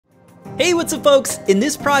Hey, what's up folks? In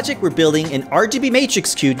this project, we're building an RGB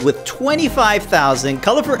Matrix Cube with 25,000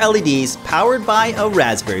 colorful LEDs powered by a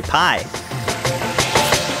Raspberry Pi.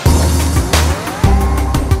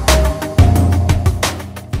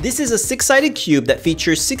 This is a 6-sided cube that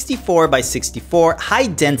features 64 by 64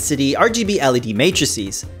 high-density RGB LED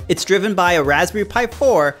matrices. It's driven by a Raspberry Pi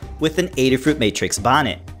 4 with an Adafruit matrix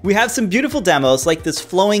bonnet. We have some beautiful demos like this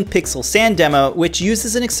flowing pixel sand demo, which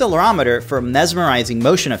uses an accelerometer for a mesmerizing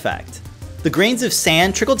motion effect. The grains of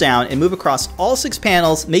sand trickle down and move across all 6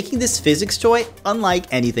 panels, making this physics toy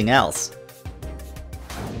unlike anything else.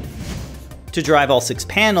 To drive all 6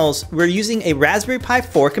 panels, we're using a Raspberry Pi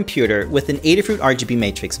 4 computer with an Adafruit RGB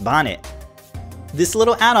Matrix bonnet. This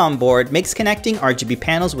little add-on board makes connecting RGB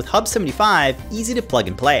panels with Hub 75 easy to plug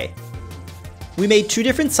and play. We made 2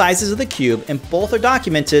 different sizes of the cube and both are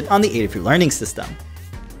documented on the Adafruit Learning System.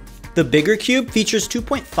 The bigger cube features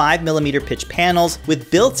 2.5mm pitch panels with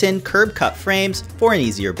built-in curb cut frames for an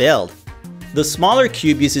easier build. The smaller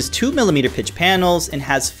cube uses 2mm pitch panels and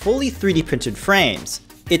has fully 3D printed frames.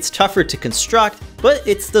 It's tougher to construct, but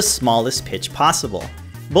it's the smallest pitch possible.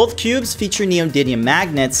 Both cubes feature neodymium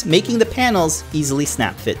magnets, making the panels easily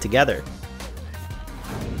snap fit together.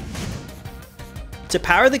 To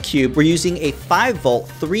power the cube, we're using a 5V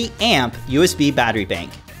 3A USB battery bank.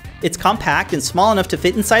 It's compact and small enough to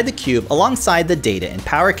fit inside the cube alongside the data and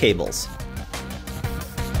power cables.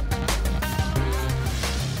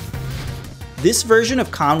 This version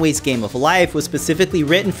of Conway's Game of Life was specifically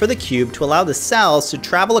written for the cube to allow the cells to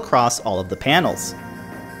travel across all of the panels.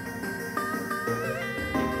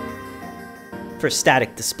 For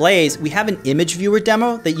static displays, we have an image viewer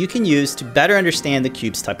demo that you can use to better understand the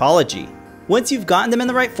cube's typology. Once you've gotten them in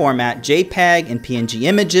the right format, JPEG and PNG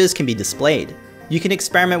images can be displayed. You can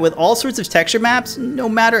experiment with all sorts of texture maps, no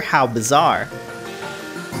matter how bizarre.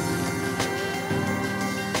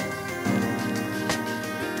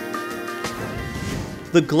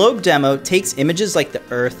 The globe demo takes images like the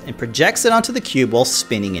Earth and projects it onto the cube while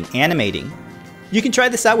spinning and animating. You can try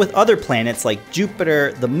this out with other planets like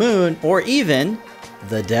Jupiter, the Moon, or even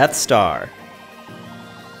the Death Star.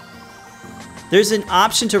 There's an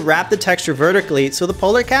option to wrap the texture vertically so the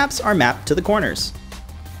polar caps are mapped to the corners.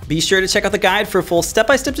 Be sure to check out the guide for a full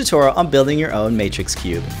step-by-step tutorial on building your own Matrix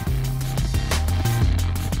Cube.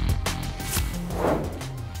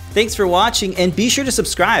 Thanks for watching and be sure to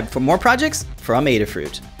subscribe for more projects from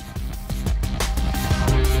Adafruit.